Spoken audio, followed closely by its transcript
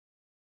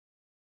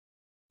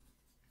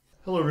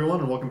Hello everyone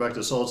and welcome back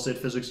to Solid State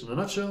Physics in a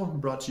Nutshell,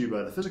 brought to you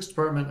by the Physics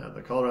Department at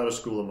the Colorado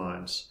School of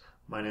Mines.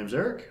 My name's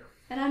Eric.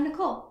 And I'm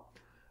Nicole.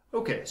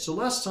 Okay, so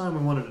last time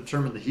we wanted to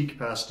determine the heat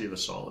capacity of a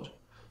solid.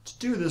 To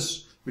do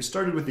this, we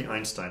started with the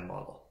Einstein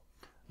model.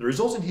 The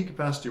resulting heat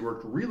capacity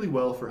worked really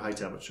well for high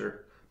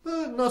temperature,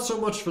 but not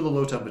so much for the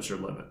low temperature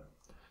limit.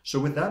 So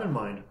with that in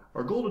mind,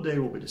 our goal today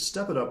will be to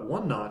step it up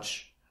one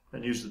notch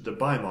and use the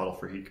Debye model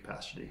for heat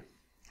capacity.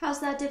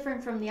 How's that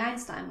different from the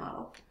Einstein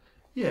model?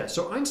 Yeah,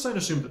 so Einstein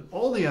assumed that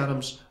all the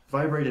atoms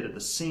vibrated at the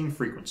same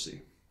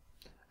frequency.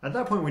 At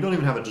that point, we don't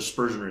even have a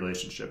dispersion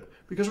relationship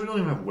because we don't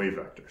even have wave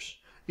vectors.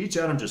 Each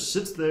atom just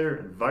sits there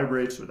and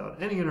vibrates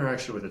without any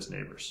interaction with its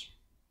neighbors.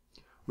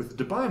 With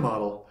the Debye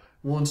model,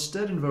 we'll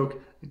instead invoke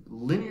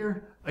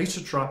linear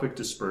isotropic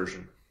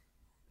dispersion.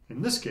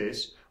 In this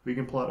case, we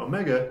can plot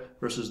omega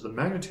versus the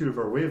magnitude of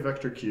our wave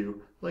vector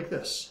q like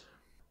this.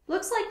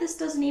 Looks like this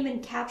doesn't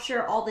even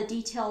capture all the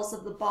details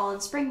of the ball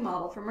and spring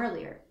model from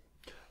earlier.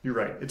 You're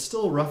right, it's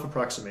still a rough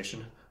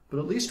approximation, but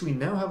at least we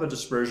now have a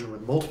dispersion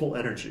with multiple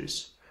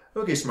energies.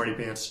 Okay, Smarty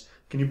Pants,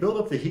 can you build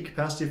up the heat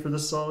capacity for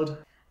this solid?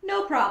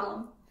 No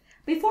problem.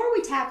 Before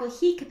we tackle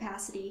heat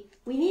capacity,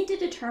 we need to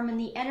determine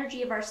the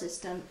energy of our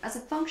system as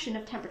a function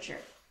of temperature.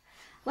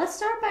 Let's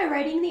start by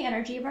writing the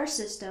energy of our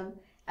system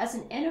as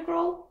an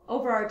integral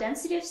over our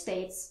density of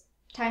states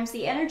times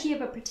the energy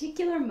of a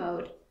particular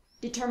mode,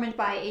 determined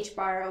by h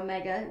bar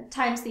omega,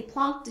 times the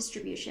Planck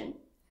distribution.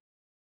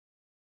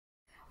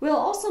 We'll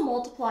also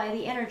multiply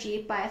the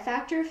energy by a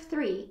factor of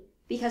 3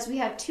 because we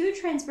have 2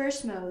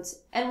 transverse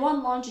modes and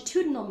 1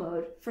 longitudinal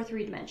mode for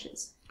 3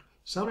 dimensions.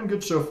 Sounding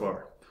good so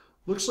far.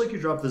 Looks like you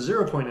dropped the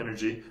 0-point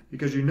energy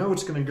because you know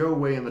it's going to go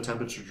away in the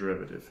temperature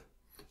derivative.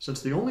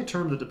 Since the only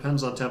term that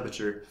depends on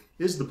temperature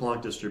is the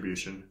Planck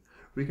distribution,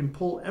 we can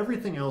pull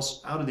everything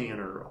else out of the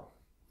integral.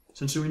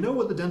 Since we know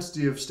what the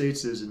density of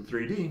states is in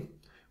 3D,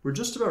 we're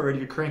just about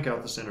ready to crank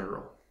out this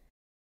integral.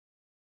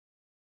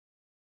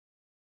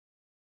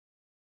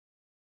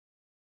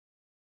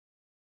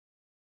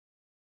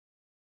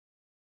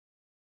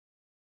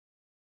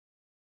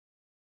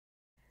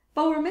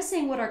 But we're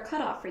missing what our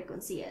cutoff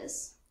frequency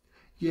is.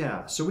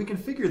 Yeah, so we can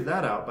figure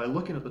that out by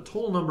looking at the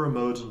total number of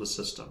modes in the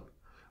system.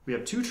 We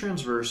have 2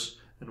 transverse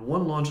and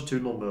 1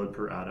 longitudinal mode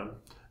per atom,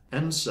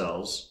 n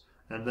cells,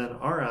 and then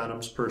r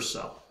atoms per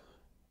cell.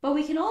 But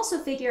we can also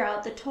figure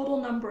out the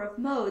total number of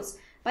modes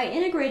by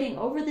integrating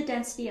over the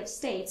density of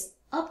states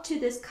up to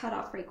this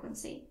cutoff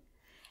frequency.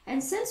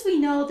 And since we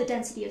know the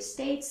density of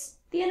states,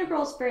 the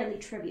integral is fairly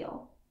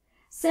trivial.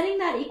 Setting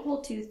that equal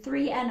to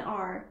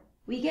 3nr,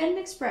 we get an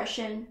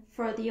expression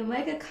for the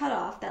omega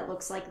cutoff that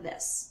looks like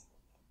this.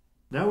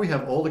 Now we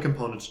have all the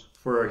components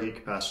for our heat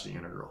capacity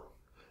integral.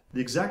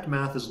 The exact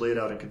math is laid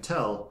out in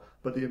Cattell,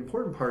 but the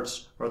important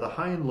parts are the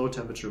high and low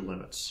temperature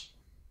limits.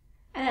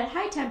 And at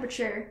high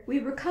temperature, we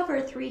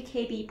recover 3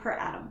 kb per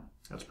atom.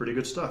 That's pretty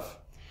good stuff.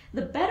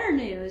 The better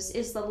news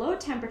is the low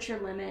temperature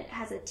limit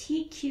has a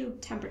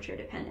T-cubed temperature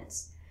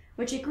dependence,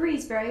 which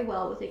agrees very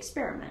well with the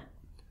experiment.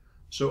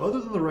 So other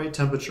than the right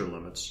temperature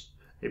limits,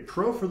 a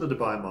pro for the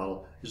Debye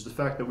model is the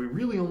fact that we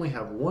really only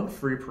have one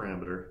free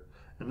parameter,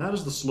 and that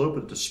is the slope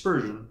of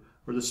dispersion,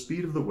 or the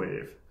speed of the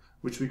wave,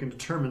 which we can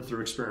determine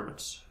through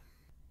experiments.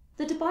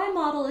 The Debye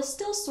model is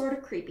still sort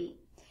of creepy.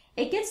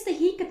 It gets the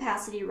heat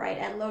capacity right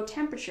at low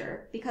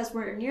temperature because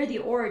we're near the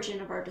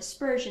origin of our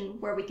dispersion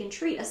where we can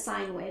treat a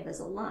sine wave as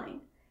a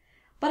line.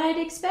 But I'd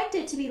expect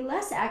it to be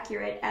less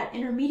accurate at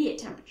intermediate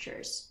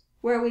temperatures,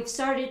 where we've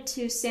started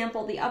to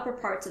sample the upper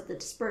parts of the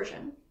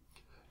dispersion.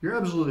 You're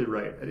absolutely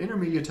right. At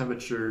intermediate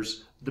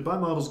temperatures, the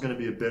Debye model is going to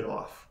be a bit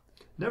off.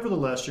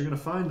 Nevertheless, you're going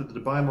to find that the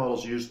Debye model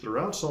is used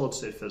throughout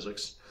solid-state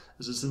physics,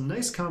 as it's a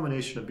nice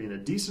combination of being a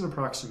decent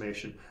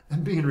approximation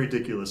and being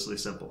ridiculously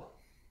simple.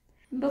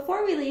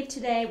 Before we leave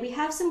today, we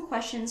have some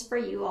questions for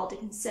you all to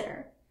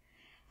consider.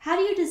 How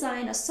do you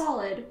design a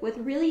solid with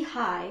really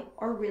high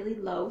or really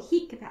low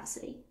heat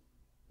capacity?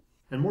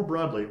 And more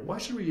broadly, why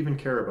should we even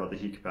care about the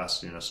heat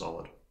capacity in a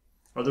solid?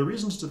 Are there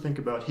reasons to think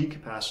about heat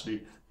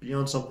capacity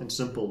beyond something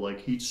simple like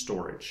heat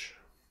storage?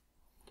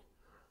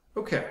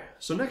 Okay,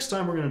 so next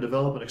time we're going to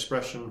develop an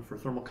expression for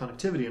thermal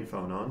conductivity in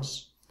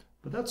phonons.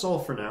 But that's all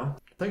for now.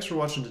 Thanks for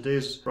watching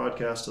today's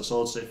broadcast of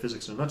Solid State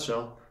Physics in a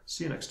Nutshell.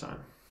 See you next time.